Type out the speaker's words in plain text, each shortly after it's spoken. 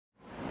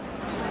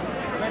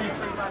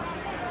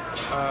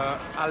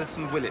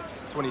Alison Willett,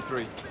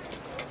 23.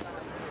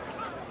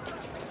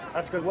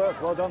 That's good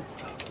work. Well done.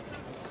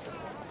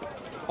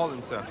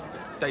 Holland, sir.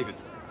 David.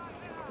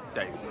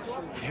 David.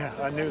 Yeah,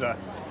 I knew that.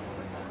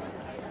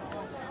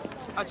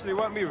 Actually, it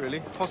weren't me, really.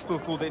 Hospital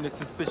called it in as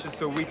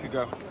suspicious a week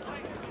ago.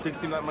 Didn't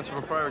seem like much of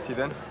a priority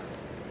then.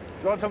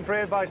 You want some free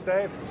advice,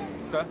 Dave?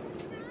 Sir?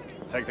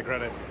 Take the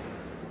credit.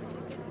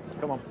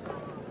 Come on.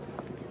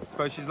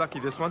 Suppose she's lucky,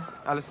 this one.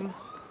 Alison?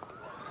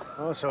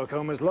 Oh, so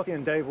Coma's lucky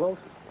in Dave World.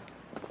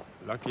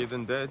 Luckier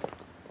than dead.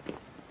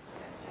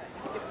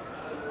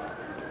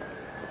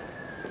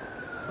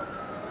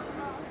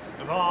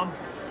 Thorne,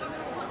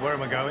 where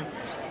am I going?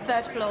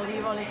 Third floor,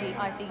 urology,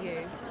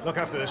 ICU. Look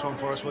after this one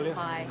for us, will you?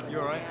 Hi. You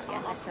all right?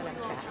 Yeah, let's have a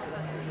chat.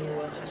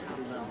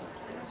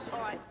 All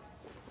right.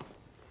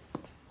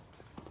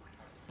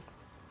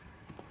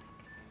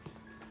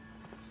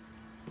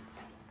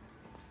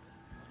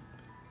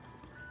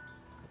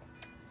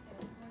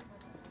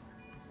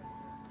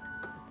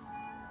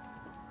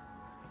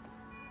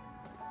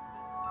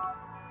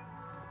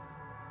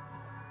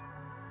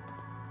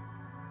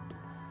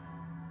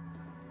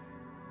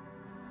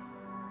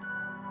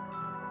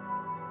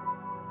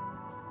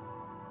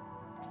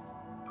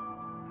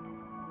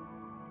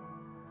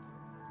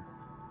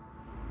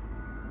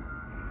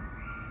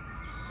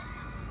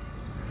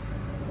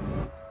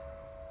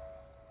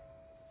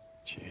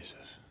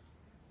 Jesus.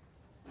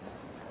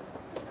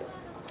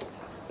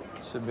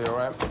 Should be all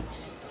right.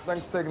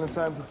 Thanks for taking the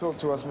time to talk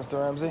to us, Mr.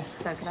 Ramsey.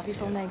 So, can I have your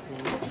full name,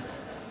 please?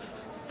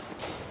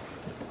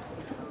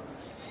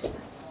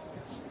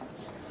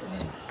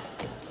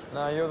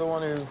 Now, you're the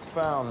one who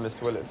found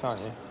Miss Willits,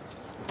 aren't you?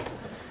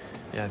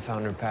 Yeah, I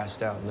found her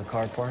passed out in the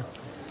car park.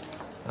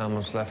 I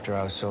almost left her.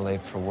 I was so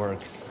late for work.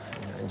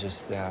 I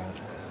just, I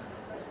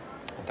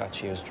thought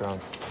she was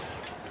drunk.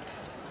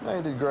 No,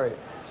 you did great.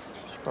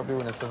 She probably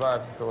wouldn't have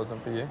survived if it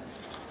wasn't for you.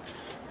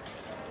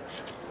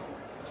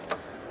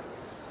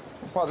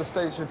 What part of the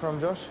States you from,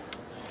 Josh?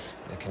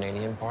 The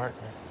Canadian part.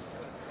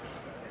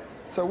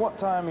 So what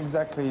time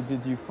exactly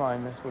did you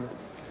find Miss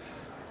Willits?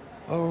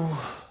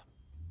 Oh.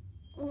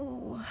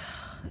 Oh,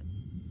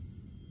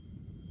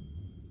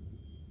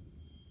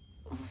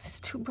 it's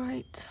too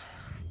bright.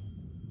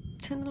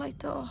 Turn the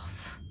light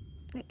off.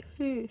 It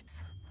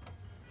hurts.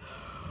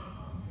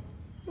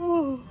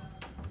 Oh,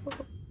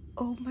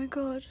 oh my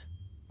God.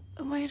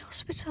 Am I in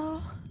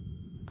hospital?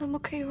 I'm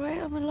okay, right?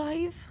 I'm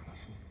alive?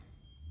 Alison.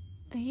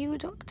 Are you a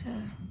doctor?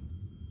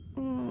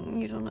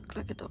 You don't look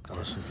like a doctor.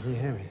 Alison, can you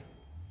hear me?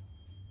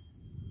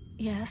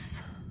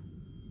 Yes.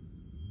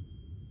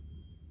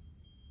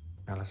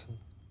 Alison?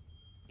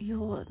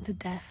 You're the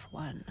deaf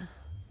one.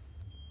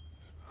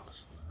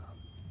 Alison,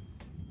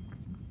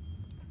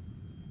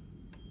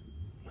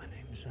 my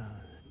name's,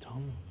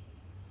 Tom.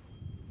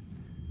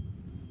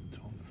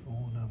 Tom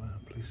Thorne. I'm a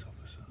police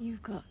officer.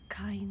 You've got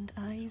kind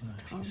eyes,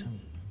 Tom. Some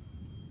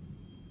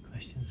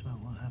questions about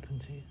what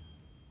happened to you?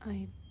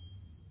 I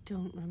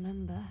don't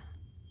remember.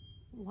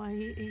 Why are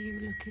you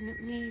looking at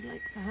me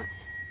like that?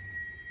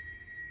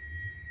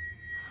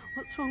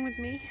 What's wrong with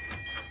me?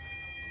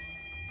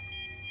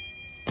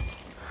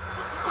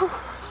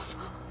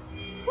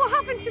 What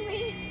happened to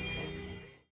me?